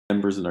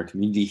members in our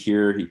community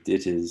here. He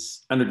did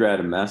his undergrad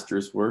and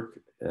master's work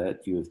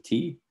at U of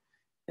T.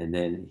 And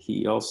then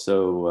he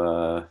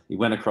also, he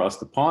went across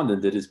the pond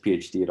and did his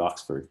PhD at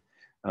Oxford.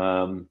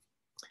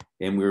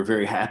 And we were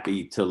very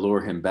happy to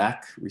lure him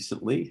back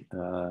recently.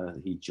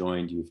 He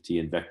joined U of T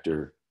in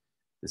Vector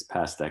this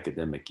past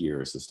academic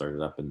year, so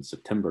started up in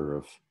September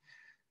of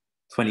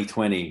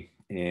 2020.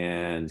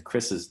 And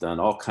Chris has done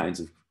all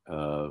kinds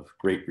of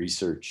great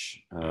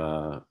research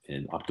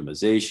in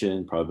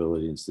optimization,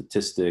 probability and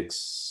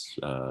statistics,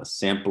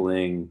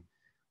 sampling,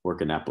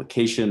 work in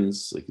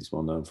applications. Like he's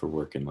well known for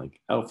work in like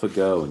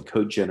AlphaGo and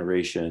code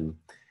generation,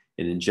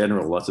 and in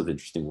general, lots of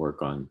interesting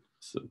work on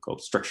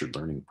so-called structured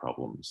learning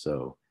problems.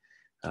 So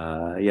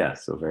yeah,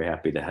 so very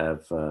happy to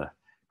have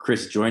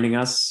Chris joining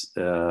us,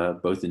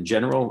 both in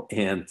general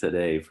and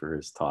today for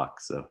his talk.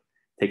 So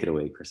take it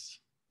away, Chris.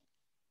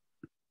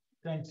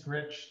 Thanks,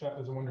 Rich. That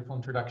was a wonderful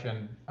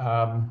introduction.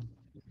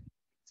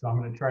 So I'm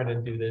going to try to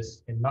do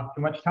this in not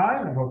too much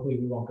time, and hopefully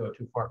we won't go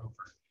too far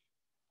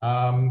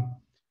over.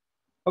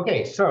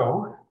 Okay,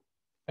 so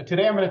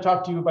today I'm going to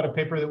talk to you about a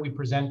paper that we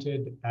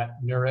presented at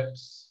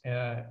NeurIPS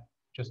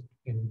just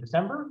in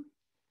December.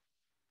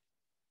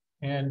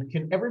 And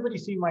can everybody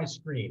see my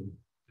screen?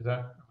 Is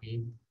that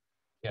me?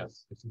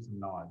 Yes, I see some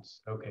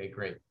nods. Okay,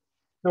 great.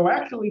 So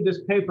actually,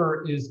 this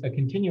paper is a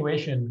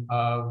continuation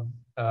of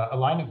a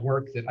line of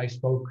work that I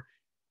spoke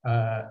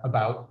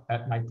about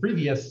at my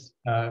previous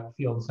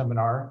field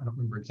seminar. I don't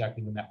remember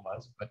exactly when that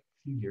was, but a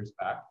few years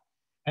back.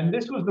 And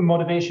this was the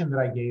motivation that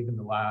I gave in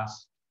the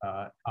last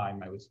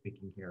time I was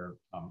speaking here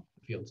at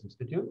the Fields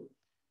Institute,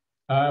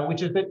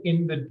 which is that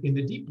in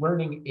the deep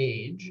learning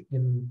age,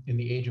 in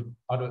the age of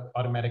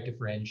automatic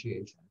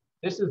differentiation,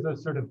 this is a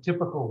sort of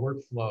typical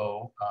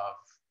workflow of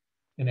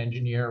an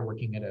engineer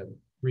working at a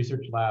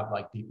research lab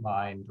like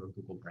DeepMind or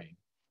Google Brain.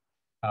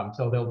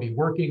 So they'll be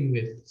working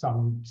with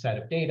some set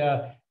of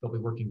data. They'll be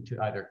working to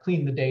either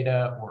clean the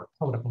data or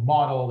code up a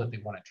model that they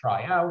want to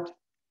try out.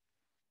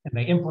 And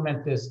they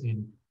implement this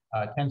in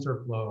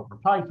TensorFlow or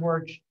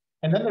PyTorch.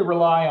 And then they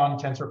rely on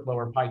TensorFlow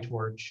or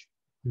PyTorch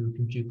to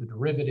compute the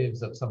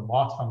derivatives of some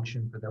loss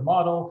function for their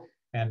model.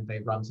 And they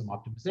run some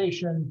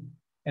optimization.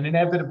 And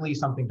inevitably,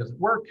 something doesn't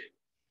work.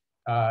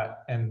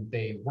 And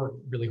they work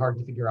really hard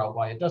to figure out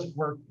why it doesn't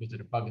work. Was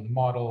it a bug in the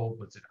model?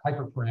 Was it a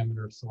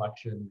hyperparameter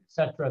selection, et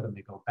cetera? Then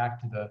they go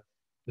back to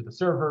the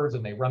servers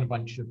and they run a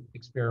bunch of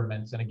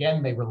experiments. And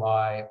again, they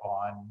rely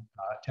on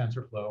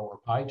TensorFlow or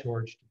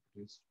PyTorch to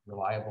produce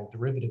reliable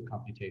derivative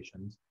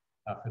computations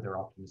for their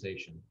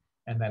optimization.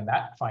 And then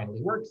that finally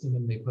works. And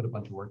then they put a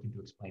bunch of work into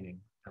explaining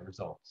the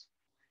results.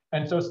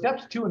 And so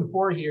steps 2 and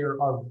 4 here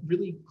are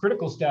really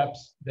critical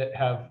steps that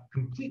have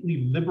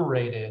completely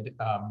liberated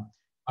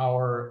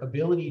our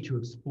ability to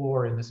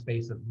explore in the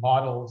space of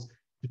models,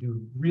 to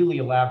do really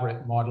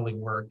elaborate modeling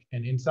work,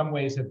 and in some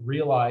ways have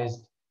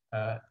realized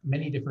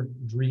many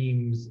different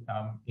dreams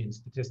in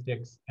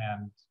statistics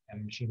and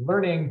machine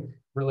learning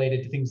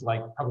related to things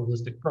like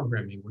probabilistic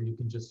programming, where you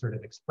can just sort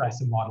of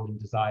express a modeling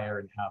desire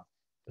and have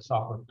the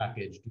software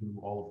package do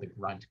all of the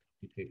grunt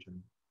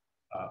computation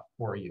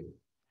for you.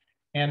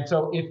 And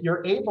so if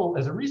you're able,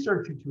 as a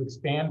researcher, to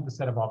expand the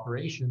set of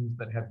operations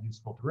that have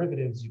useful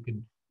derivatives, you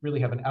can really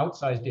have an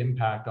outsized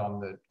impact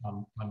on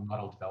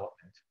model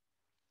development.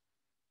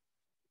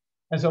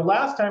 And so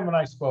last time when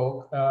I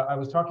spoke, I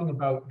was talking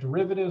about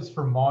derivatives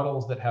for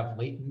models that have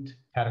latent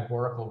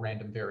categorical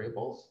random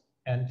variables.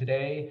 And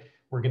today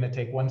we're going to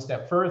take one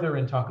step further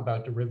and talk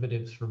about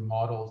derivatives for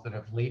models that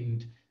have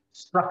latent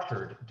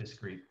structured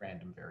discrete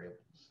random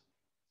variables.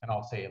 And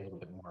I'll say a little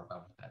bit more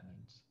about what that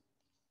means.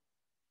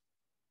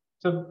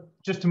 So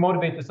just to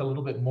motivate this a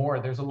little bit more,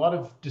 there's a lot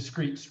of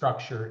discrete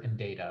structure in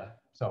data.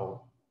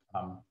 So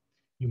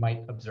you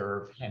might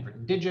observe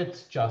handwritten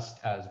digits just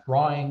as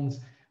drawings,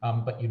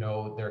 but you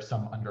know there's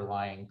some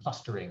underlying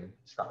clustering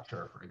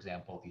structure. For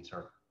example,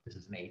 this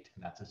is an 8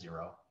 and that's a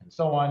 0, and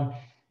so on.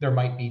 There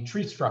might be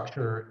tree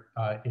structure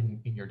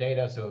in your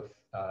data. So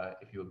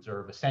if you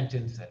observe a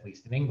sentence, at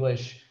least in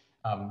English,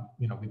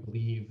 you know, we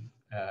believe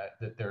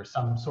that there's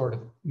some sort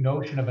of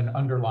notion of an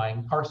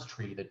underlying parse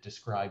tree that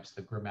describes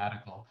the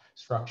grammatical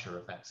structure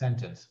of that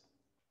sentence.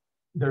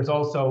 There's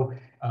also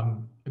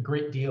a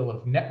great deal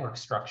of network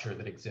structure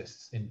that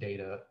exists in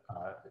data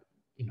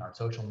in our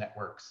social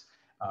networks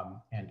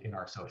and in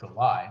our social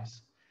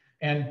lives.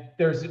 And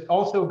there's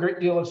also a great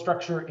deal of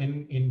structure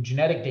in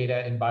genetic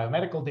data and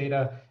biomedical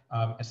data.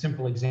 A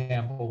simple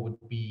example would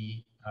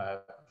be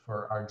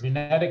for our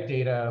genetic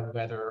data,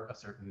 whether a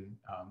certain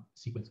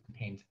sequence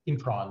contains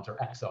introns or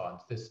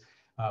exons. This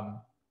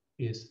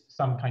is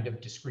some kind of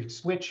discrete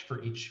switch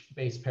for each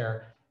base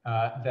pair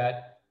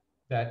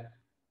that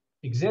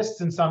exists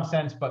in some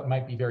sense, but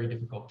might be very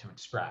difficult to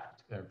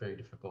extract. They're very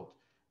difficult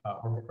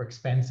or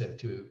expensive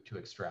to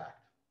extract.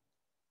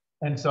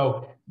 And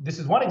so this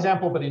is one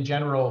example, but in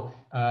general,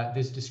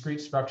 this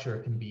discrete structure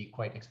can be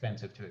quite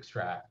expensive to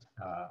extract.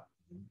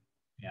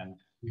 And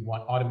we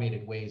want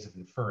automated ways of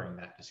inferring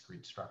that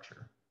discrete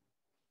structure.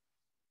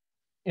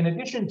 In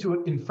addition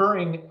to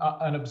inferring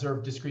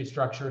unobserved discrete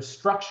structure,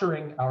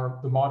 structuring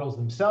the models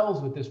themselves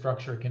with this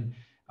structure can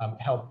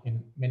help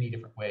in many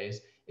different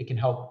ways. It can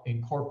help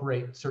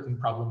incorporate certain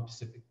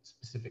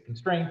problem-specific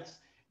constraints,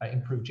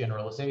 improve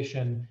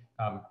generalization,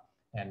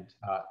 and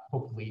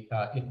hopefully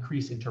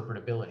increase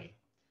interpretability.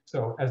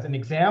 So as an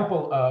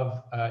example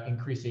of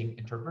increasing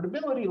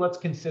interpretability, let's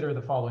consider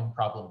the following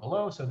problem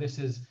below. So this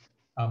is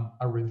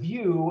a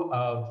review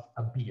of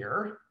a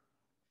beer.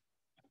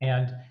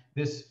 And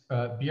this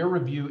beer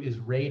review is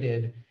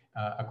rated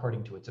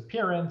according to its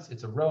appearance,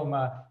 its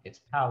aroma, its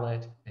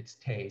palate, its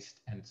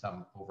taste, and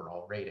some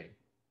overall rating.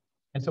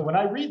 And so when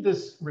I read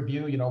this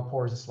review,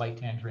 pours a slight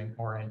tangerine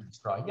orange and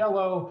straw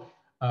yellow.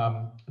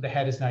 The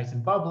head is nice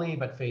and bubbly,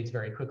 but fades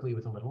very quickly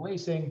with a little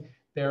lacing.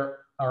 There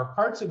are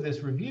parts of this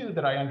review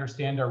that I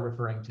understand are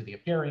referring to the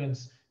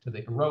appearance, to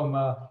the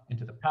aroma, and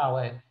to the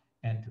palate,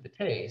 and to the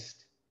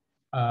taste.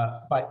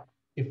 But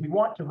if we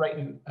want to write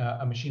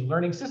a machine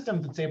learning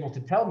system that's able to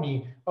tell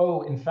me,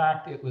 oh, in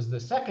fact, it was the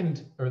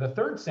second or the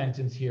third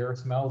sentence here,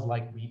 smells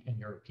like wheat and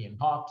European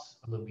hops,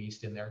 a little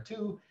yeast in there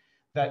too,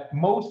 that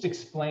most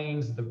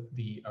explains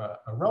the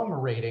aroma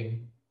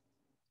rating,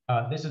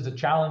 this is a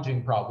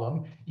challenging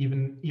problem,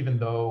 even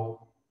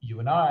though you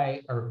and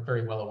I are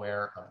very well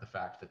aware of the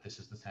fact that this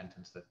is the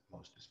sentence that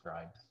most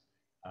describes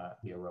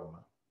the aroma.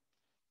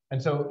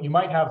 And so you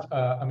might have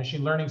a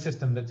machine learning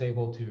system that's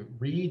able to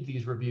read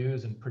these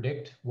reviews and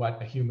predict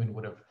what a human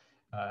would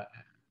have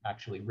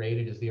actually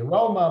rated as the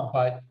aroma,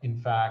 but in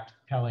fact,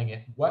 telling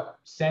it what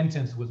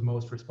sentence was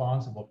most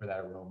responsible for that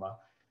aroma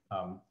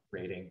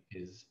rating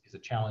is a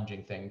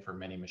challenging thing for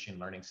many machine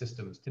learning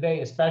systems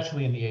today,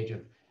 especially in the age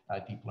of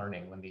deep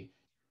learning, when the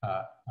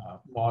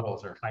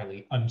models are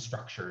highly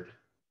unstructured.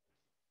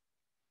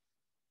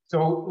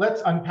 So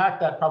let's unpack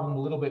that problem a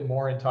little bit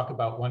more and talk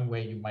about one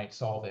way you might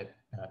solve it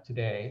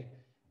today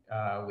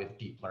with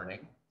deep learning.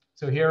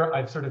 So here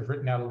I've sort of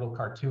written out a little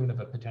cartoon of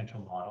a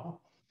potential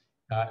model.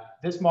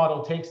 This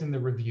model takes in the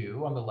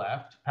review on the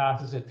left,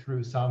 passes it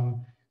through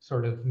some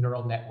sort of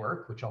neural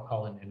network, which I'll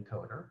call an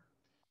encoder.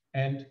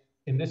 And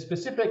in this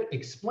specific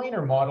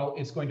explainer model,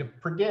 it's going to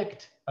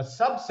predict a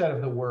subset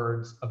of the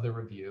words of the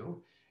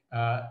review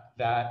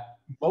that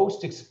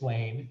most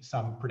explain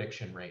some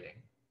prediction rating.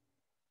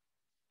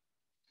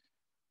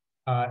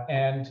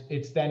 And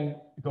it's then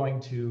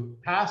going to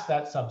pass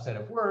that subset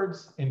of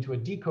words into a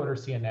decoder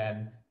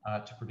CNN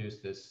to produce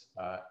this,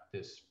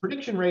 this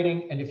prediction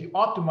rating. And if you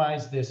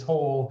optimize this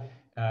whole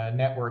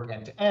network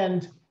end to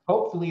end,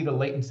 hopefully the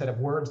latent set of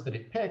words that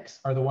it picks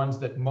are the ones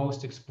that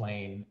most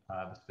explain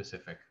the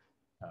specific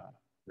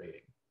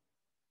rating.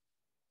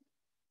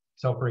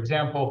 So for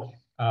example,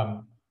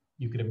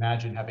 you could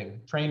imagine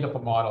having trained up a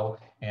model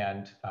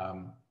and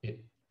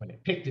when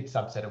it picked its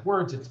subset of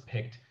words, it's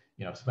picked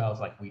smells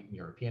like wheat and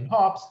European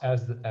hops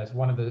as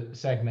one of the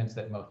segments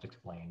that most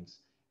explains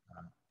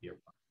the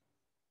aroma.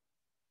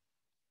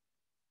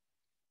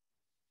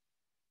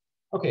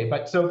 Okay,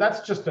 but so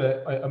that's just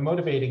a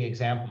motivating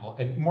example.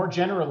 And more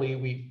generally,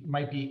 we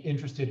might be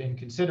interested in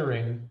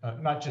considering,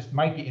 not just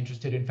might be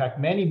interested, in fact,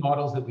 many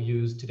models that we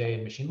use today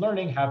in machine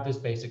learning have this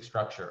basic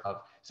structure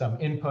of some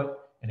input,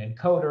 an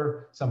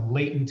encoder, some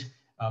latent,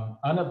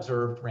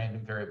 unobserved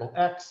random variable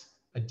X,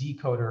 a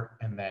decoder,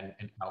 and then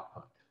an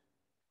output.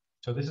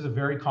 So this is a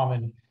very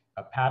common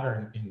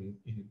pattern in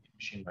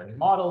machine learning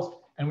models.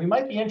 And we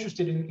might be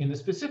interested in the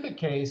specific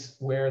case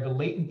where the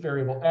latent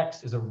variable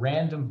X is a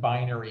random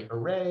binary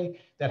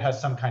array that has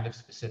some kind of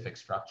specific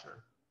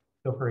structure.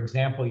 So for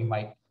example, you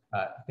might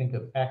think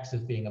of X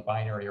as being a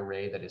binary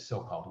array that is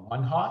so-called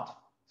one-hot.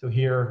 So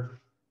here,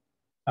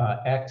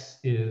 X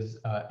is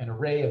an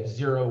array of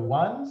 0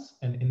 1s.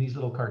 And in these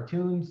little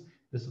cartoons,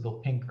 this little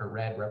pink or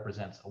red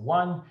represents a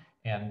 1.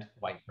 And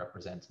white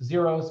represents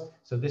zeros.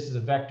 So this is a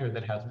vector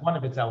that has one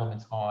of its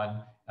elements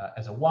on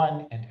as a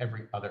 1 and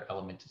every other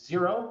element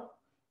 0.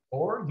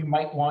 Or you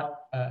might want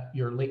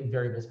your latent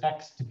variables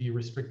X to be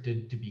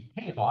restricted to be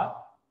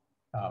k-lot,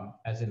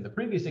 as in the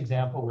previous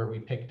example where we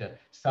picked a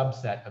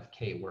subset of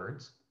k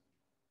words.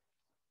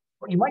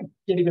 Or you might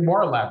get even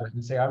more elaborate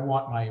and say, I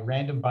want my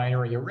random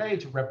binary array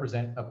to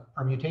represent a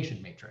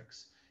permutation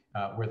matrix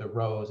where the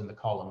rows and the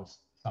columns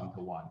sum to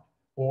 1.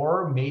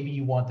 Or maybe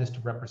you want this to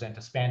represent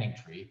a spanning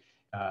tree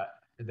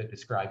that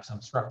describes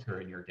some structure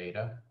in your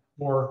data,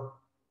 or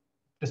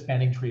the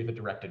spanning tree of a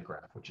directed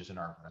graph, which is an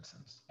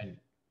arborescence. And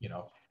you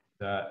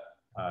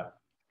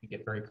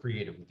get very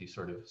creative with these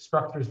sort of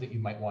structures that you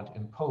might want to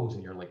impose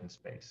in your latent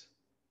space.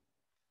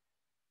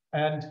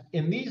 And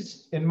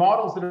in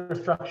models that are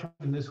structured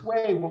in this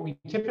way, what we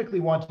typically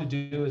want to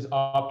do is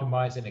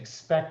optimize an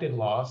expected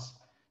loss.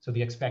 So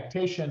the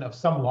expectation of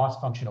some loss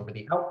function over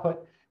the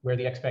output, where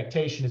the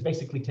expectation is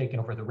basically taken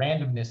over the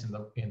randomness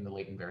in the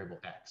latent variable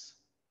X.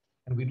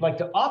 And we'd like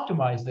to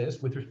optimize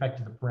this with respect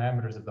to the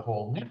parameters of the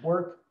whole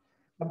network.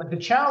 But the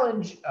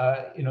challenge,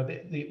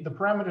 the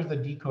parameters of the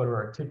decoder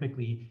are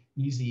typically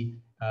easy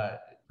to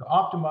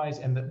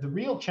optimize. And the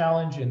real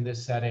challenge in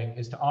this setting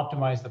is to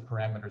optimize the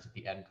parameters of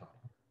the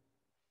encoder.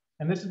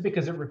 And this is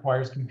because it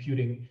requires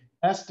computing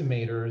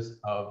estimators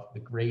of the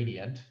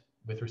gradient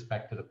with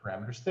respect to the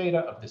parameters theta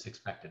of this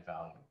expected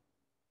value.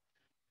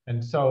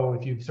 And so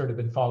if you've sort of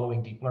been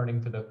following deep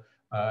learning for the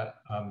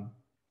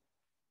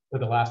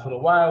last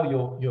little while,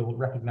 you'll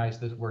recognize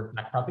this word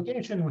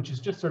backpropagation, which is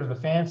just sort of a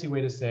fancy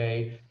way to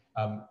say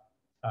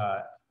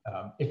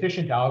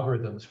efficient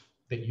algorithms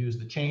that use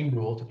the chain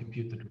rule to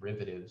compute the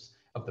derivatives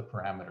of the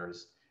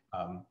parameters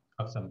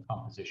of some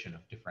composition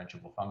of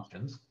differentiable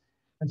functions.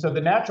 And so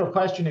the natural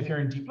question, if you're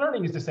in deep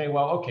learning, is to say,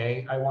 well,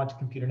 okay, I want to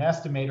compute an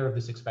estimator of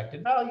this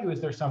expected value. Is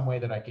there some way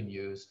that I can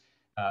use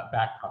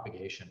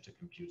backpropagation to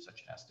compute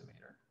such an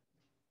estimator?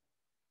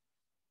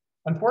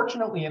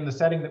 Unfortunately, in the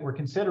setting that we're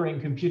considering,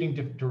 computing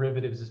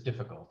derivatives is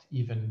difficult,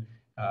 even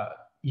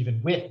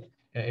with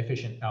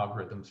efficient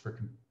algorithms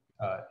for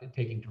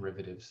taking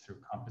derivatives through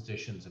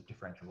compositions of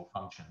differentiable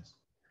functions.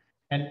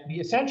 And the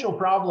essential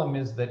problem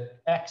is that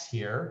x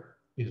here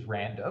is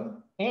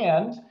random,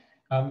 and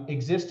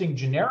existing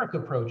generic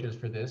approaches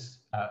for this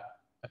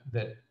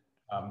that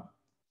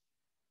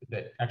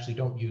actually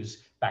don't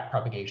use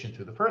backpropagation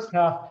through the first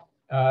half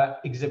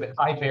exhibit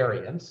high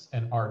variance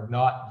and are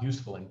not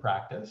useful in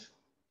practice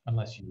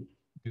unless you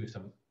do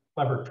some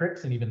clever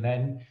tricks, and even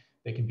then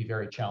they can be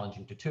very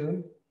challenging to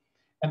tune.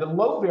 And the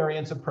low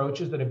variance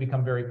approaches that have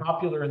become very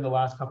popular in the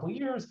last couple of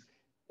years,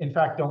 in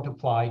fact, don't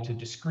apply to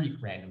discrete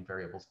random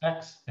variables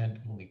x and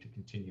only to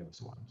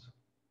continuous ones.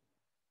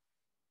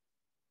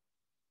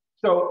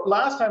 So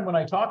last time when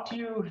I talked to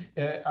you,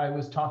 I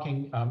was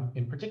talking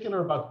in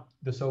particular about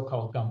the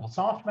so-called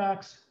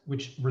Gumbel-Softmax,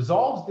 which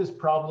resolves this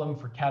problem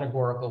for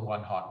categorical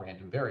one-hot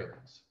random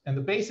variables. And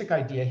the basic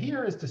idea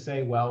here is to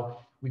say,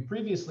 well, we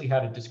previously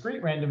had a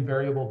discrete random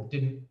variable that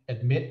didn't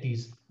admit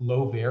these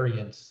low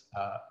variance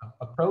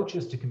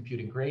approaches to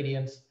computing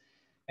gradients.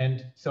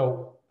 And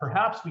so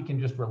perhaps we can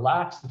just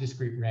relax the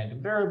discrete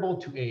random variable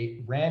to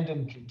a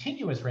random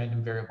continuous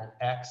random variable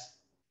x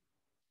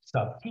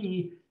sub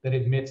t that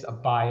admits a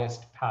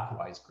biased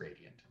pathwise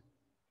gradient,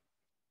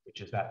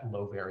 which is that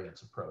low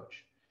variance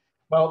approach.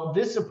 Well,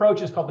 this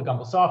approach is called the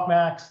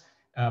Gumbel-Softmax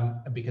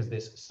because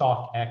this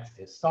soft x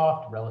is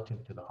soft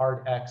relative to the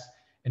hard x.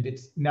 And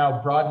it's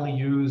now broadly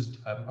used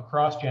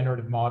across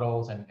generative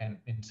models and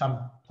in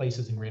some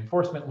places in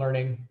reinforcement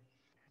learning.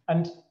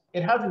 And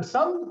it has in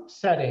some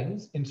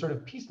settings, in sort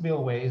of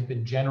piecemeal ways,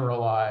 been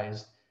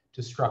generalized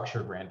to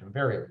structured random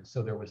variables.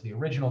 So there was the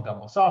original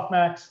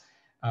Gumbel-Softmax,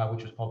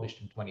 which was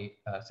published in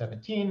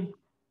 2017.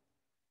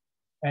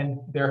 And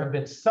there have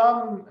been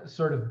some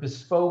sort of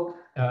bespoke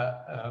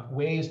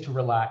ways to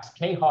relax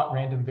k-hot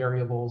random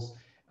variables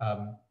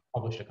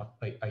published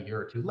a year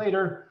or two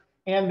later.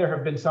 And there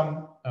have been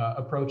some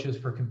approaches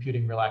for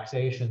computing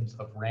relaxations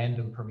of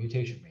random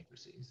permutation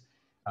matrices,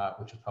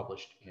 which was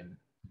published in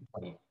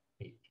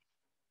 2018.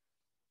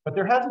 But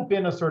there hasn't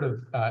been a sort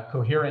of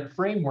coherent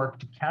framework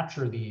to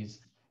capture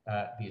these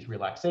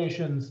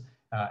relaxations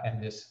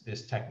and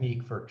this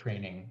technique for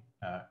training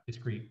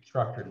discrete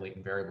structured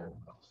latent variable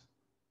models.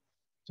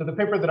 So the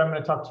paper that I'm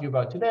going to talk to you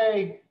about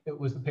today, it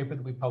was the paper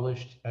that we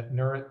published at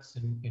NeurITS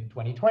in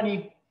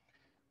 2020,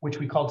 which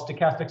we called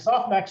Stochastic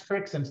Softmax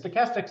tricks. And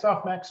Stochastic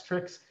Softmax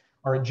tricks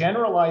are a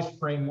generalized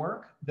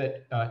framework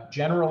that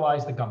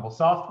generalize the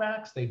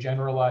Gumbel-Softmax. They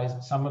generalize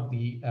some of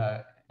the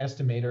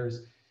estimators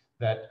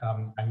that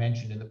I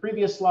mentioned in the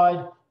previous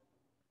slide,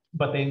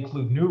 but they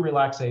include new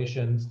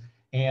relaxations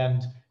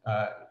and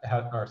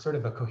are sort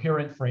of a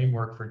coherent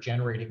framework for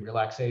generating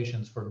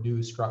relaxations for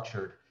new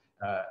structures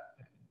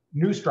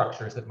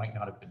that might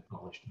not have been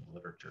published in the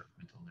literature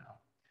until now.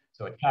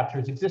 So it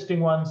captures existing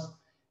ones,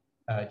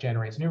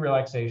 generates new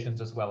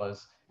relaxations, as well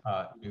as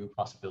new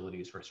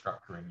possibilities for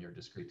structuring your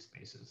discrete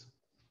spaces.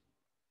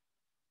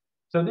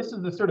 So this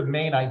is the sort of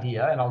main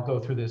idea, and I'll go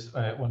through this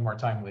one more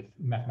time with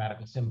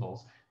mathematical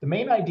symbols. The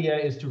main idea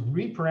is to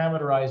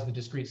reparameterize the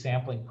discrete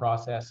sampling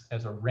process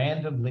as a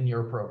random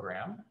linear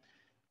program.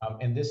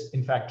 And this,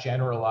 in fact,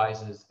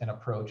 generalizes an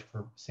approach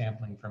for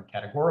sampling from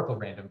categorical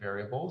random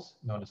variables,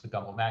 known as the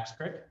Gumbel-Max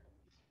trick.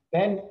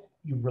 Then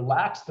you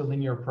relax the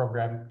linear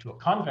program to a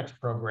convex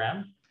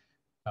program,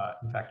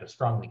 in fact, a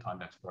strongly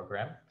convex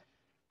program,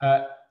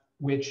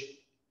 which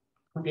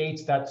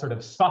creates that sort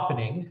of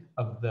softening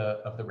of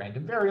the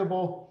random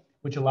variable,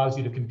 which allows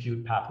you to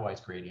compute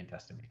pathwise gradient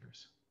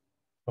estimators.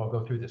 So I'll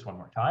go through this one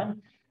more time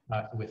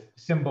with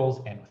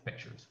symbols and with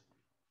pictures.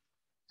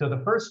 So the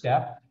first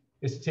step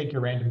is to take your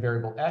random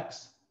variable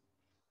x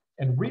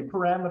and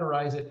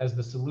reparameterize it as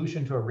the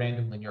solution to a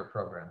random linear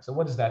program. So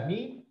what does that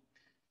mean?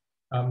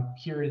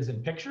 Here it is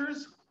in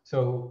pictures.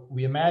 So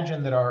we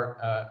imagine that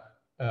our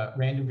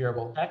random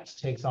variable x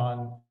takes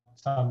on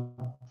some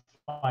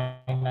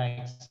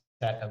finite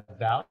set of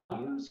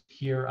values.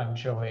 Here I'm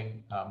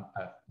showing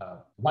a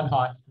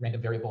one-hot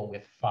random variable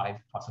with 5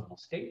 possible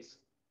states.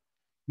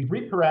 We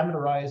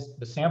reparameterize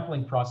the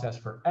sampling process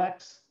for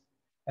x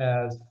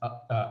as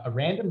a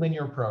random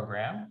linear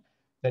program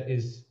that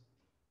is,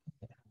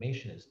 the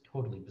animation is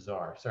totally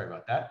bizarre, sorry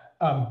about that,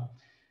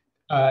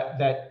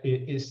 that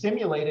is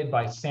simulated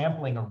by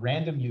sampling a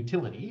random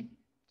utility.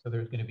 So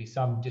there's going to be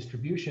some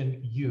distribution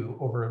u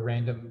over a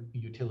random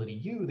utility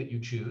u that you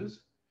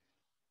choose.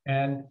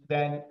 And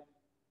then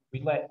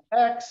we let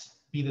X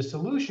be the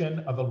solution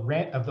of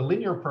the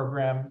linear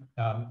program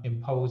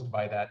imposed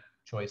by that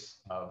choice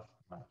of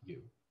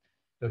U.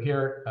 So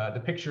here, the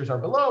pictures are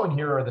below, and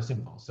here are the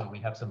symbols. So we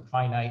have some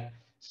finite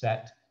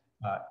set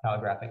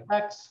calligraphic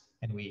X,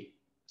 and we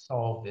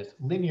solve this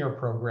linear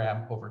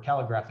program over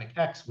calligraphic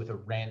X with a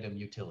random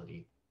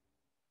utility.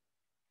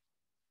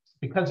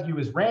 Because U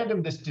is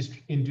random, this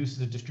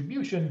induces a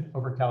distribution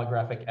over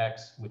calligraphic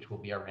X, which will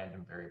be our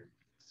random variable.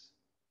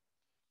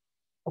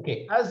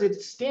 Okay, as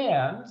it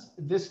stands,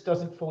 this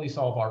doesn't fully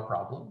solve our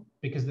problem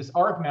because this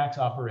argmax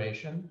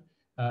operation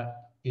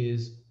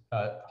is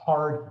a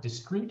hard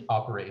discrete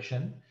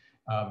operation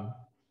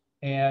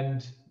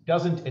and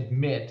doesn't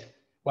admit,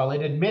 well,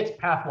 it admits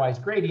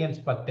pathwise gradients,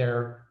 but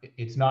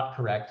it's not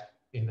correct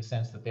in the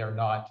sense that they're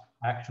not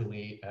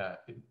actually,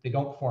 they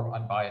don't form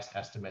unbiased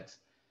estimates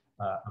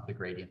of the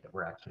gradient that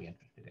we're actually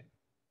interested in.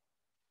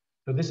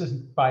 So this is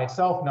by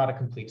itself not a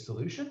complete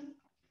solution,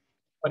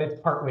 but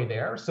it's partway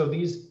there. So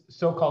these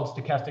so-called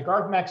stochastic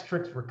argmax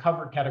tricks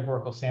recover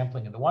categorical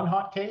sampling in the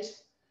one-hot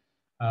case.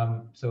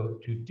 So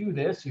to do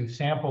this, you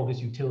sample this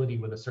utility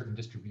with a certain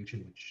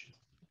distribution, which is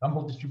the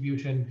Gumbel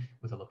distribution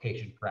with a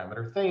location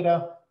parameter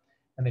theta.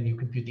 And then you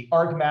compute the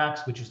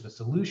argmax, which is the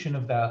solution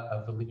of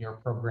the linear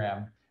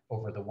program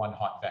over the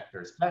one-hot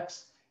vectors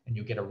x. And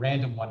you get a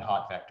random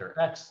one-hot vector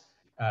x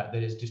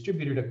that is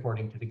distributed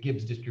according to the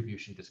Gibbs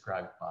distribution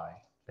described by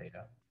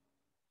theta.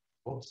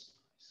 Whoops,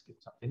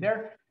 skip something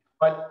there.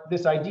 But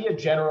this idea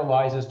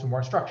generalizes to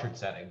more structured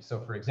settings. So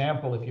for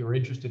example, if you were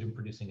interested in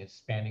producing a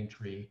spanning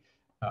tree,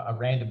 a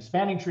random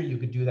spanning tree, you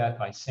could do that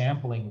by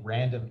sampling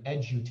random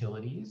edge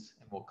utilities,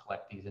 and we'll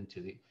collect these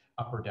into the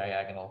upper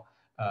diagonal,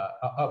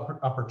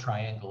 upper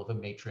triangle of a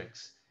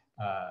matrix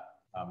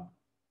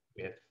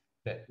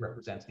that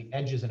represents the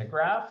edges in a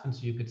graph. And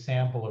so you could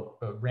sample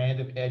a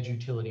random edge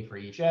utility for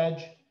each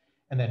edge,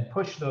 and then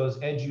push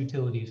those edge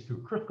utilities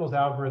through Kruskal's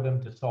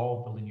algorithm to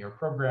solve the linear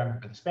program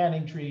for the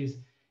spanning trees.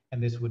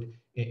 And this would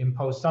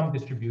impose some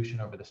distribution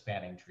over the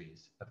spanning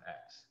trees of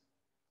X.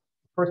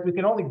 Of course, we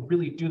can only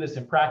really do this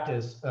in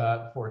practice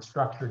for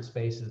structured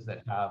spaces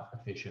that have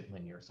efficient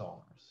linear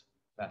solvers.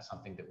 That's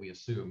something that we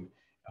assume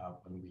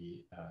when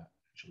we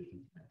actually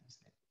implement these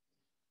things.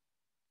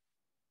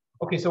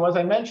 Okay, so as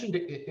I mentioned,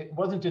 it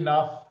wasn't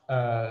enough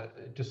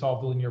to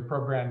solve the linear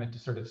program and to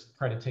sort of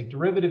try to take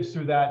derivatives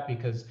through that,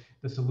 because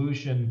the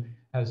solution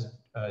has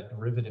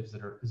derivatives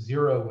that are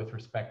 0 with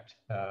respect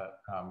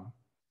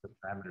the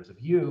parameters of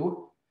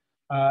U.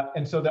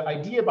 And so the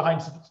idea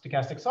behind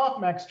stochastic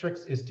softmax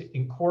tricks is to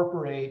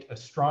incorporate a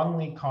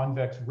strongly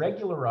convex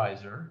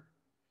regularizer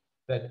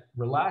that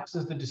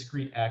relaxes the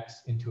discrete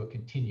X into a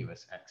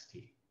continuous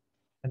XT.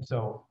 And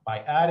so by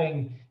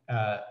adding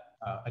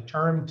a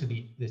term to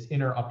this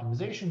inner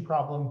optimization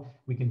problem,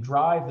 we can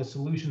drive the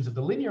solutions of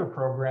the linear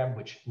program,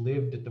 which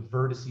lived at the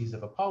vertices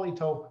of a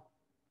polytope,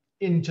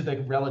 into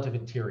the relative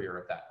interior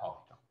of that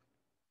polytope.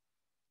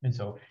 And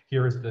so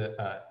here is the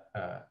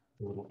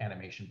little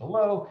animation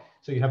below.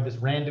 So you have this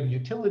random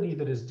utility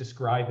that is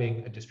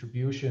describing a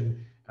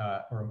distribution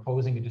or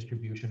imposing a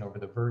distribution over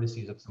the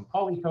vertices of some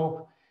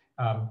polytope.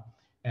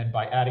 And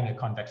by adding a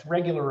convex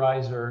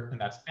regularizer,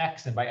 and that's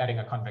X, and by adding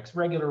a convex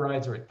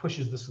regularizer, it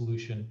pushes the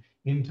solution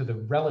into the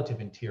relative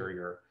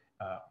interior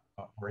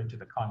or into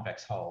the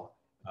convex hull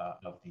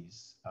of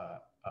these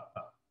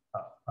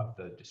of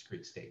the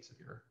discrete states of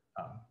your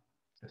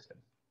system.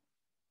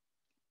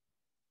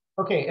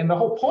 Okay, and the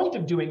whole point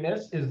of doing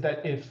this is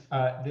that if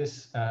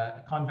this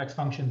convex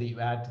function that you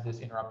add to this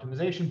inner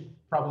optimization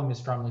problem is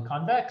strongly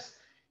convex,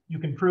 you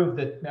can prove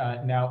that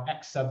now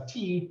X sub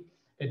t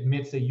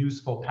admits a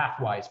useful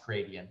pathwise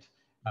gradient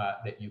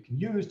that you can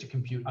use to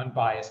compute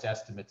unbiased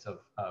estimates of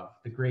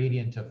the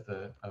gradient of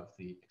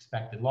the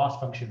expected loss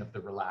function of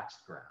the relaxed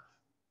graph.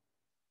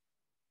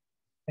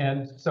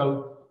 And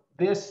so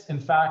this, in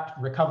fact,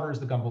 recovers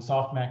the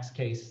Gumbel-Softmax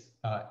case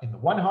in the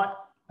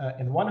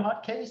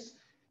one-hot case.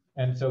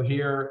 And so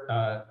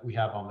here we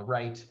have on the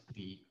right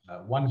the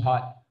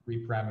one-hot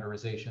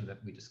reparameterization that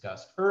we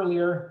discussed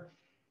earlier,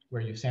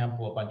 where you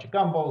sample a bunch of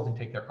Gumbels and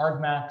take their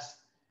argmax.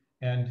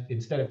 And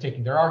instead of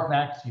taking their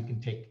argmax, you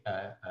can take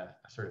a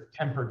sort of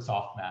tempered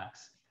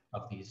softmax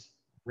of these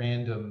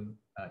random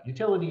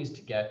utilities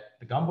to get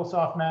the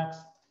Gumbel-Softmax.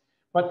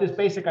 But this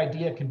basic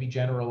idea can be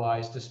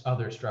generalized to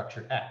other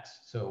structured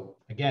X. So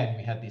again,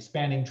 we had these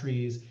spanning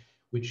trees,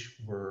 which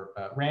were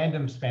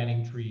random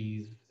spanning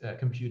trees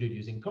computed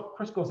using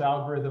Kruskal's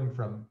algorithm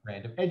from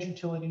random edge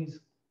utilities.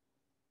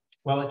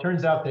 Well, it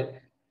turns out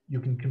that you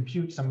can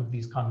compute some of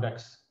these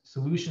convex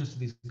solutions to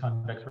these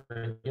convex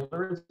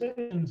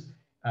regularizations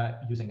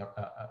using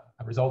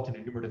a resultant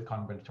enumerative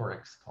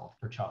combinatorics called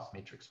Kirchhoff's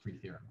matrix tree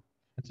theorem.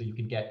 And so you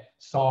can get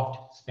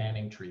soft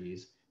spanning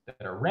trees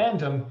that are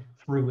random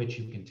through which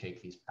you can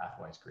take these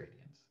pathwise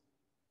gradients.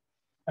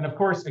 And of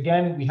course,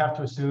 again, we have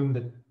to assume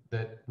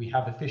that we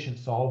have efficient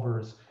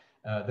solvers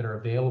that are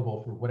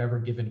available for whatever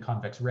given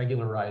convex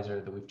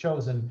regularizer that we've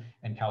chosen,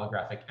 and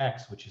calligraphic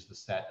X, which is the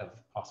set of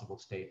possible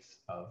states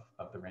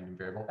of the random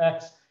variable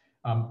X,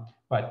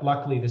 But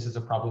luckily, this is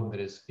a problem that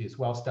is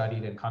well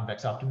studied in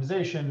convex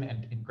optimization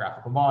and in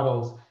graphical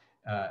models.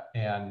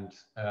 And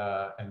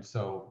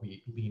so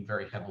we lean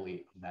very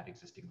heavily on that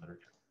existing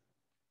literature.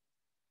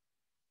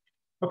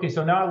 Okay,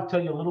 so now I'll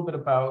tell you a little bit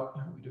about,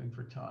 how are we doing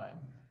for time?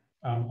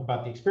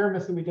 About the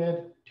experiments that we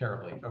did.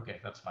 Terribly. Okay,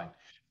 that's fine.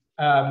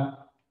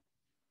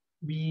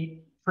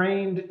 We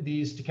trained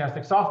these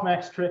stochastic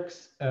softmax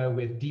tricks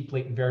with deep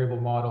latent variable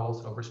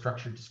models over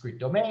structured discrete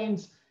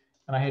domains.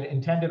 And I had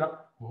intended,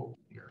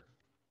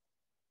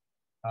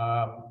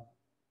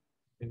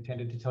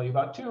 intended to tell you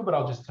about two, but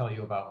I'll just tell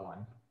you about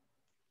one.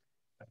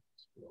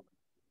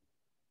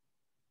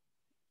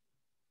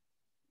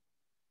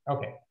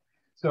 Okay,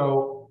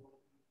 so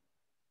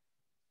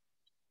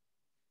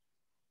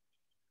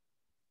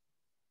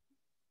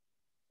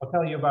I'll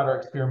tell you about our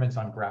experiments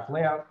on graph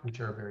layout, which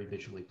are very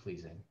visually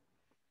pleasing.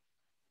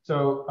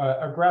 So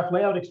our graph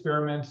layout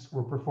experiments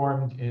were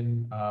performed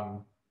in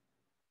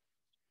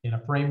a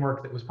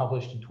framework that was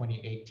published in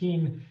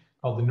 2018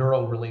 called the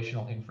Neural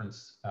Relational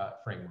Inference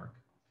Framework.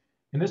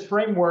 In this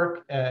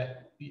framework,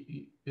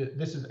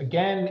 this is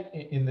again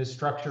in this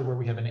structure where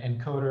we have an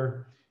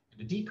encoder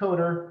and a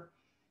decoder.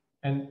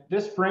 And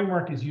this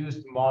framework is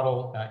used to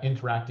model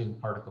interacting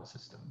particle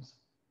systems.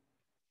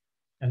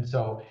 And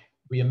so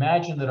we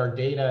imagine that our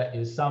data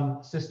is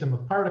some system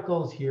of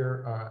particles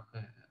here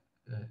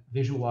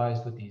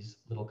visualized with these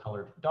little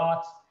colored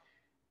dots,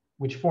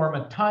 which form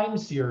a time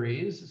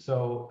series.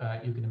 So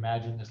you can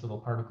imagine this little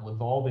particle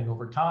evolving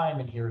over time,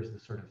 and here is the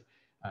sort of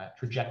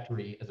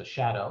trajectory as a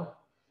shadow.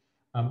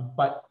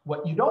 But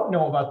what you don't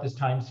know about this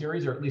time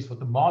series, or at least what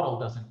the model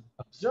doesn't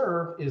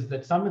observe, is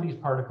that some of these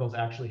particles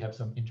actually have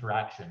some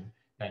interaction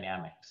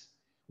dynamics,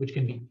 which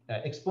can be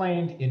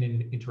explained in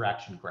an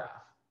interaction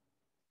graph.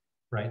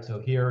 Right, so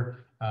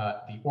here,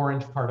 the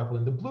orange particle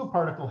and the blue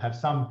particle have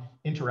some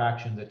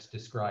interaction that's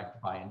described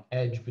by an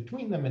edge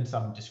between them in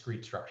some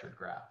discrete structured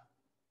graph.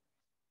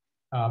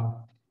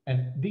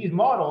 And these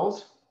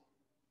models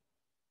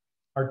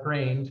are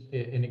trained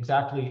in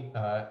exactly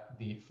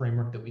the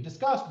framework that we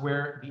discussed,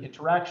 where the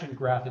interaction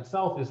graph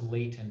itself is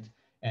latent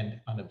and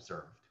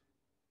unobserved.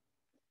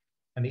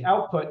 And the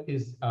output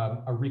is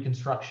a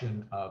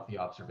reconstruction of the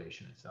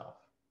observation itself.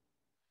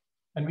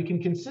 And we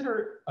can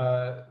consider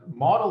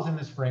models in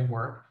this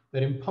framework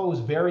that impose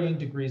varying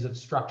degrees of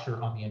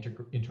structure on the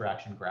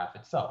interaction graph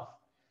itself.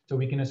 So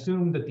we can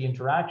assume that the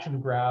interaction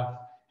graph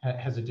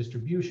has a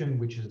distribution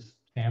which is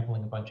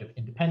sampling a bunch of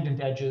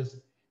independent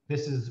edges.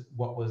 This is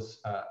what was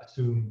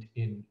assumed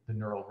in the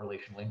neural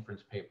relational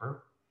inference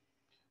paper.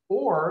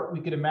 Or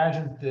we could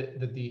imagine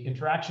that the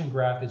interaction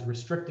graph is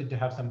restricted to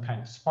have some kind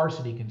of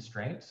sparsity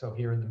constraint. So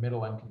here in the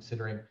middle, I'm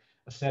considering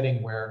a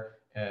setting where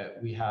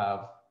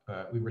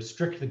we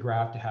restrict the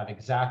graph to have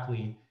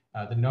exactly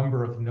the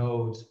number of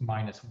nodes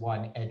minus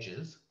 1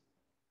 edges,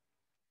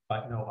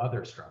 but no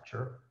other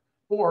structure.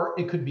 Or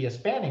it could be a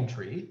spanning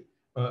tree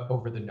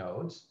over the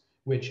nodes,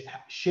 which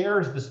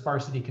shares the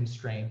sparsity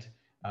constraint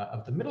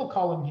of the middle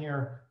column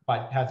here,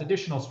 but has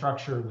additional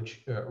structure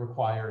which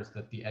requires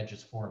that the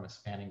edges form a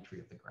spanning tree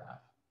of the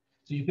graph.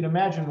 So you can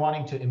imagine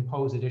wanting to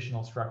impose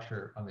additional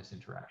structure on this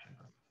interaction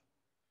graph.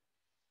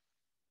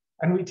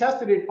 And we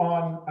tested it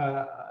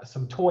on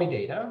some toy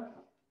data,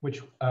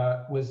 which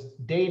was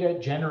data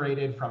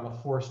generated from a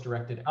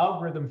force-directed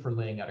algorithm for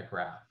laying out a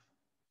graph.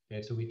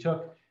 Okay, so we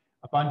took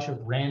a bunch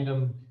of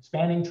random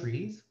spanning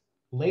trees,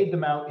 laid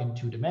them out in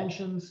 2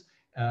 dimensions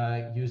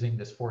using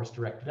this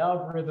force-directed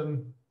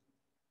algorithm,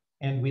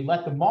 and we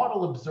let the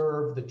model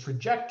observe the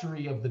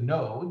trajectory of the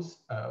nodes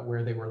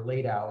where they were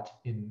laid out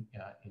in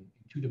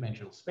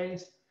 2-dimensional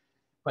space,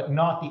 but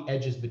not the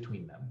edges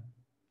between them.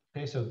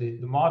 Okay, so the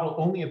model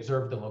only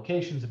observed the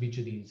locations of each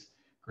of these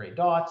gray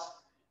dots,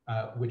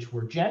 which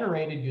were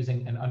generated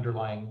using an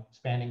underlying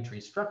spanning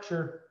tree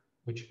structure,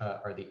 which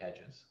are the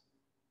edges.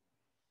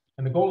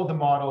 And the goal of the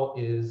model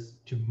is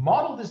to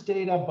model this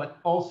data, but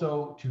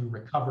also to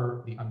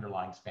recover the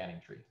underlying spanning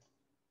tree.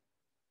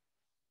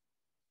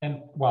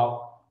 And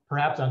while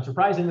perhaps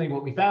unsurprisingly,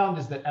 what we found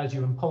is that as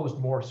you imposed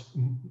more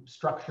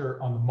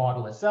structure on the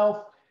model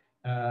itself,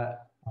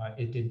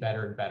 it did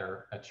better and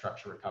better at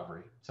structure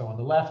recovery. So on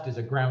the left is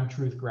a ground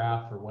truth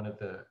graph for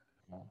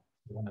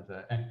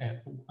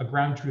a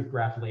ground truth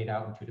graph laid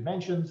out in 2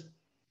 dimensions.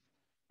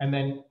 And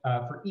then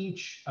for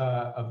each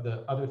of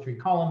the other 3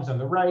 columns on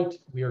the right,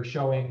 we are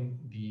showing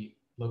the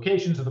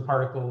locations of the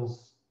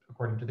particles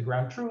according to the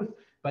ground truth,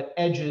 but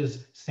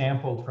edges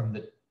sampled from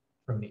the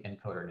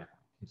encoder network.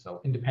 And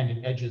so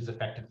independent edges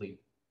effectively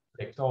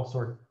predicts all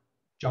sorts of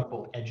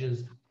jumbled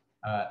edges.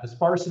 The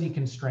sparsity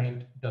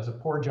constraint does a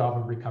poor job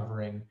of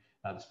recovering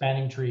the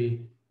spanning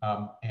tree.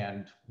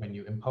 And when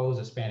you impose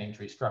a spanning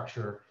tree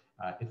structure,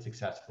 it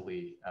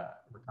successfully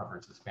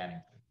recovers the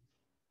spanning tree.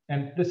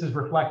 And this is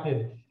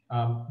reflected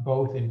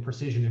both in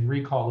precision and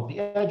recall of the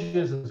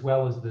edges, as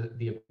well as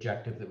the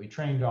objective that we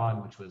trained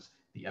on, which was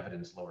the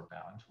evidence lower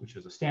bound, which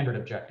was a standard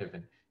objective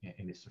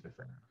in this sort of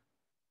framework.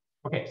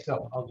 Okay,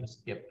 so I'll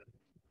just give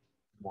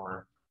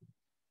more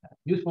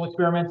useful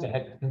experiments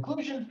ahead to the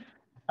conclusion.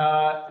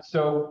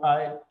 So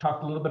I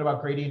talked a little bit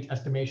about gradient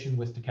estimation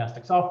with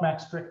stochastic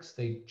softmax tricks.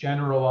 They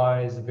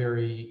generalize a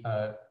very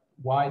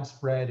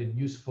widespread and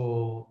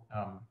useful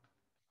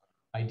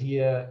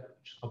idea,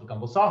 which is called the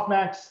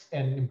Gumbel-Softmax.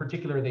 And in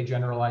particular, they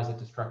generalize it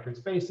to structured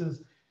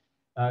spaces.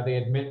 They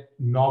admit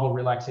novel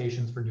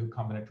relaxations for new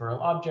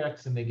combinatorial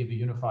objects, and they give a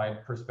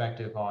unified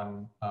perspective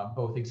on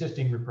both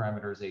existing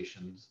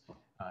reparameterizations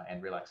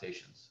and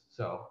relaxations.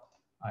 So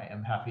I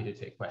am happy to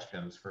take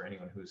questions for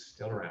anyone who's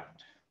still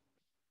around.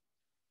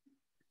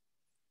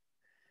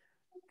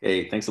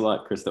 Okay, thanks a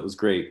lot, Chris. That was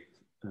great.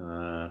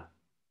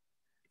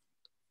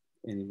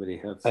 Anybody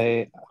have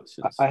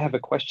questions? I have a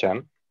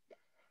question.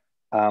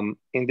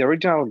 In the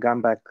original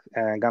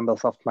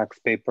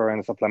Gumbel-Softmax paper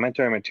and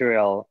supplementary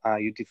material,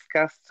 you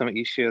discussed some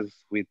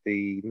issues with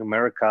the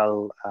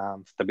numerical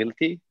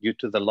stability due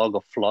to the log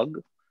of log.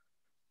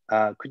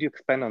 Could you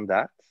expand on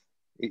that?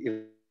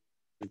 Is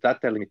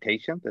that a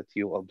limitation that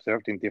you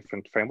observed in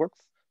different frameworks?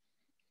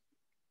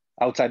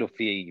 Outside of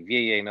VAE.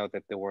 VAE, I know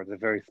that there was a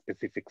very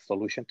specific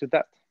solution to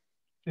that.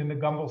 In the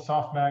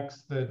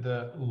Gumbel-Softmax,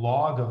 the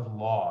log of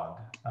log.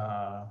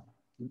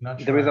 Not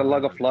sure there is a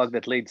log of log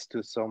that leads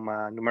to some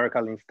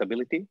numerical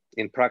instability.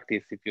 In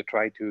practice, if you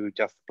try to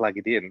just plug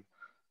it in,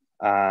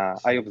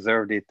 I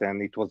observed it,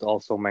 and it was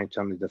also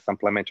mentioned in the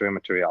supplementary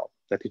material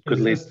that it could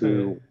lead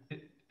to.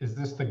 Is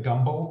this the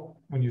Gumbel,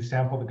 when you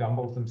sample the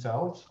Gumbels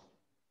themselves?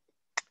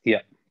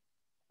 Yeah.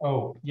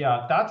 Oh,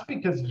 yeah, that's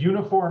because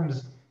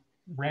uniforms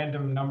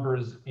random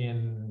numbers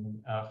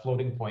in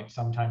floating point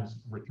sometimes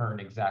return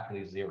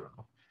exactly 0.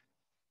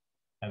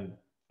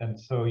 And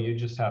so you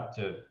just have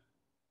to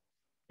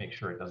make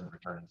sure it doesn't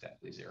return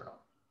exactly 0.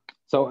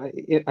 So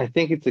I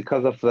think it's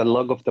because of the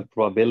log of the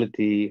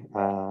probability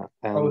and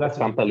the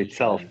sample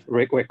itself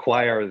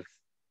requires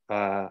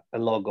a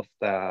log of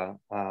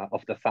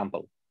the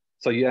sample.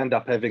 So you end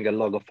up having a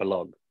log of a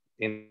log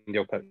in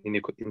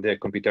the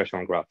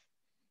computational graph.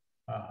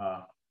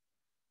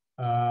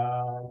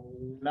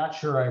 Not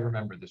sure I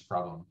remember this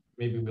problem.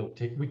 Maybe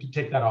we could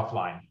take that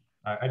offline.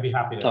 I'd be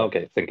happy to.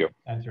 Okay, thank you.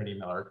 Answer an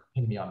email or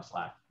ping me on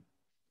Slack.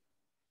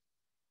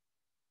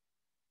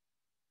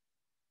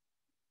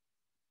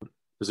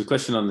 There's a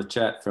question on the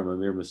chat from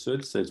Amir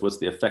Masood. Says, what's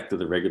the effect of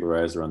the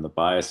regularizer on the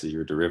bias of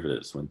your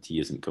derivatives when t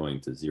isn't going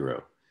to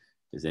 0?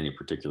 Is any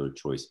particular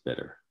choice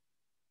better?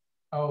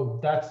 Oh,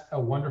 that's a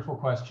wonderful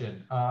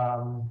question.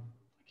 Oh,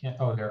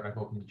 there, I've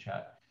opened the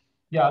chat.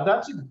 Yeah,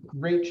 that's a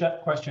great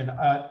chat question.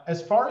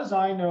 As far as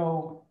I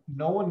know,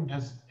 no one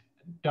has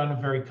done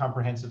a very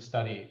comprehensive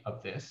study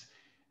of this.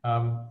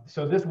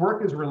 So this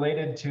work is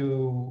related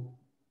to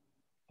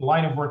the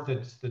line of work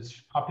that's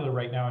popular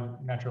right now in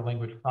natural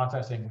language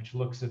processing, which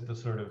looks at the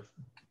sort of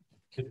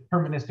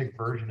deterministic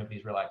version of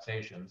these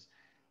relaxations.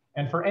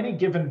 And for any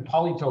given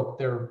polytope,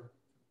 they're,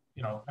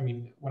 I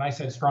mean, when I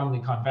said strongly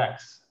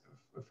convex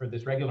for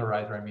this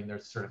regularizer, I mean,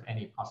 there's sort of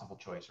any possible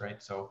choice, right?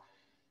 So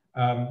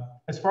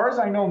as far as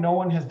I know, no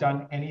one has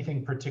done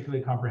anything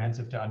particularly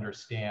comprehensive to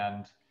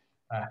understand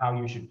how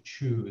you should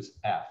choose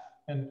F.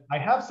 And I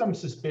have some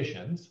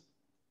suspicions.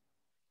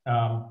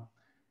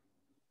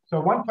 So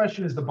one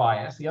question is the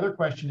bias. The other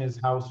question is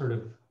how sort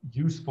of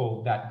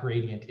useful that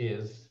gradient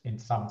is in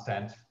some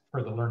sense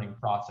for the learning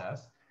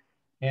process.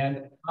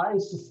 And I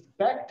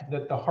suspect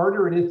that the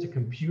harder it is to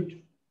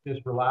compute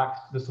the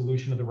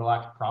solution of the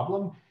relaxed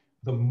problem,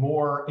 the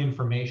more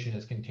information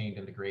is contained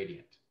in the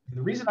gradient. And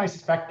the reason I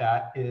suspect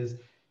that is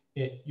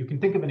you can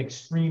think of an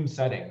extreme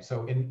setting.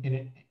 So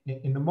in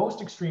the most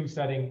extreme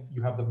setting,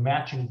 you have the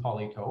matching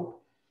polytope,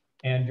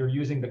 and you're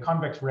using the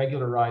convex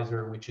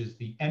regularizer, which is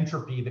the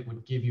entropy that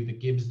would give you the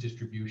Gibbs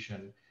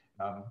distribution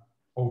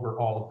over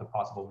all of the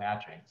possible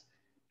matchings.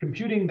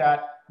 Computing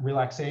that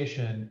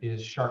relaxation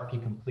is sharp P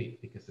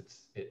complete because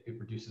it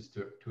reduces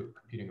to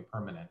computing a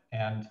permanent.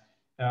 And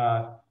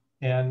on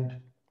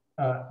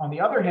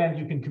the other hand,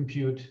 you can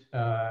compute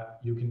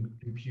using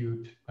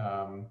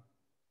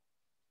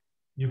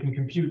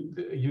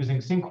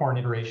sinkhorn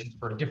iterations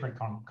for a different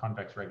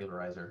convex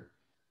regularizer.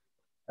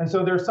 And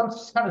so there's some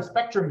kind of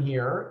spectrum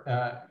here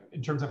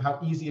in terms of how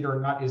easy it or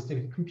not is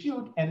to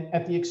compute. And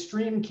at the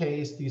extreme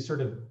case, these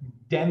sort of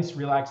dense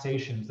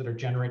relaxations that are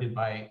generated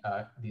by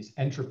these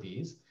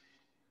entropies,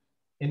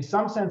 in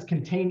some sense,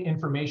 contain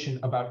information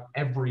about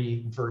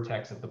every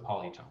vertex of the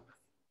polytope,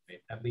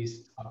 right? At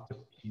least up to,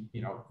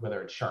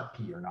 whether it's sharp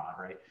P or not,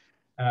 right?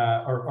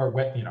 Or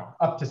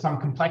up to some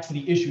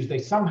complexity issues, they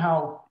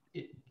somehow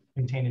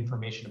contain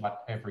information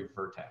about every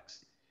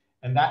vertex.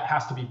 And that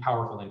has to be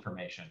powerful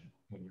information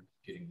when you're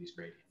computing these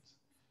gradients.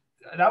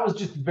 That was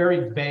just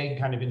very vague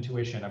kind of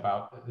intuition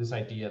about this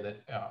idea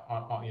that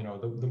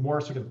the more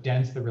sort of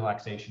dense the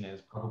relaxation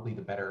is, probably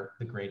the better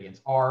the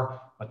gradients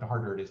are, but the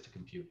harder it is to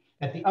compute.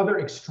 At the other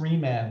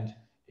extreme end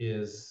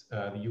is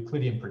the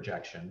Euclidean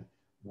projection,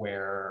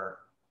 where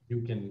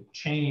you can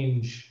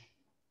change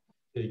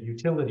the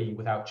utility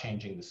without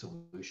changing the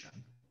solution.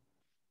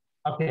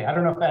 Okay, I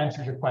don't know if that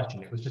answers your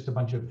question. It was just a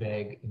bunch of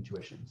vague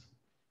intuitions.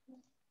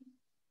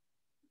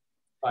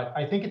 But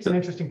I think it's an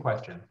interesting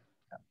question.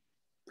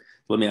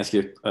 Let me ask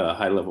you a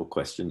high-level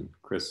question,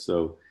 Chris.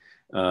 So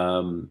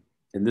And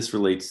this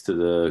relates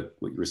to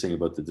what you were saying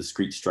about the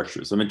discrete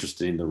structures. I'm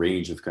interested in the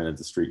range of kind of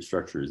discrete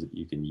structures that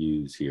you can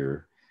use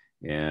here.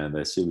 And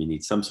I assume you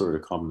need some sort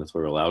of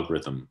combinatorial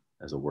algorithm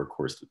as a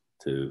workhorse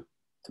to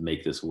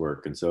make this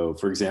work. And so,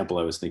 for example,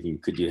 I was thinking,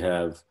 could you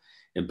have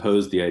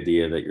imposed the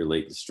idea that your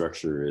latent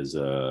structure is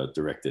a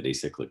directed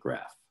acyclic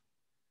graph,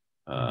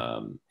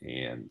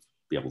 and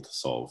be able to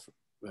solve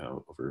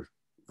over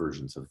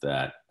versions of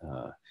that?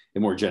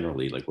 And more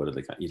generally, like what are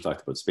the, you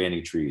talked about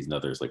spanning trees and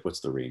others, like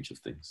what's the range of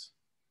things?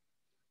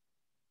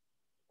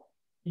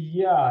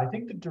 Yeah, I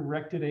think the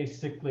directed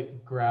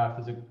acyclic graph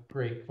is a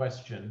great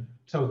question.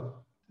 So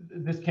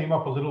this came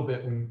up a little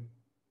bit when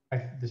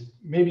this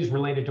maybe is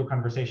related to a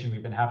conversation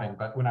we've been having,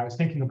 but when I was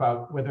thinking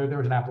about whether there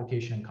was an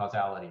application in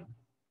causality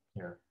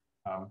here,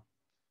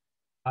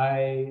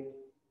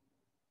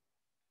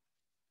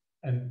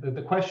 and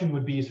the question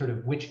would be sort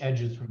of which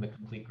edges from the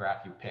complete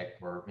graph you pick,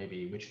 or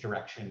maybe which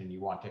direction, and you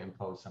want to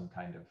impose some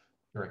kind of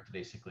directed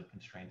acyclic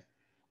constraints.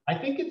 I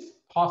think it's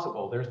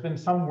possible. There's been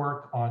some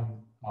work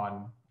on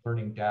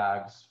learning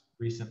DAGs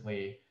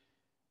recently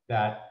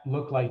that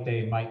look like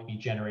they might be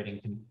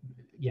generating.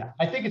 Yeah,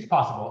 I think it's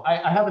possible.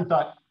 I haven't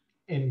thought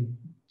in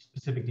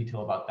specific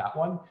detail about that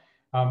one,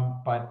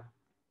 but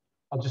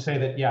I'll just say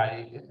that,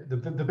 yeah,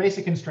 the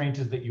basic constraint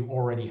is that you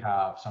already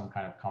have some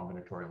kind of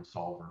combinatorial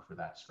solver for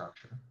that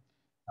structure.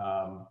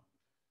 But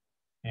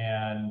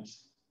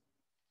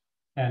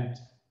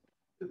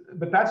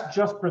that's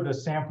just for the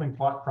sampling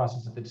plot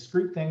process of the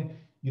discrete thing.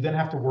 You then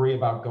have to worry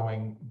about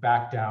going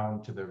back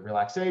down to the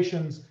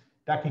relaxations.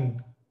 That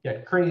can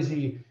get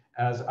crazy,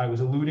 as I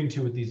was alluding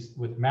to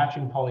with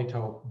matching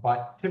polytope,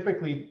 but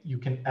typically you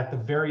can at the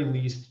very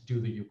least do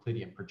the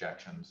Euclidean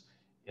projections,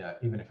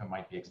 even if it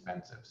might be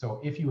expensive.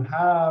 So if you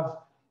have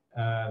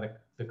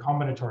the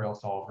combinatorial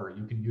solver,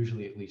 you can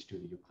usually at least do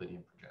the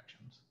Euclidean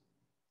projections.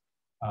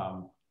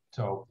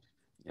 So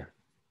yeah,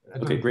 I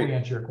don't fully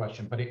answer your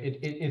question, but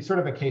it's sort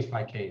of a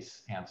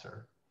case-by-case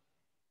answer.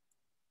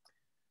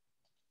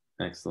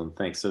 Excellent,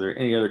 thanks. Are there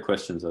any other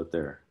questions out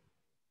there?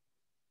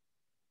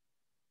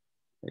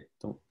 I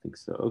don't think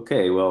so.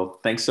 Okay, well,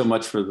 thanks so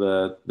much for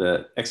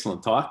the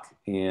excellent talk,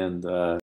 and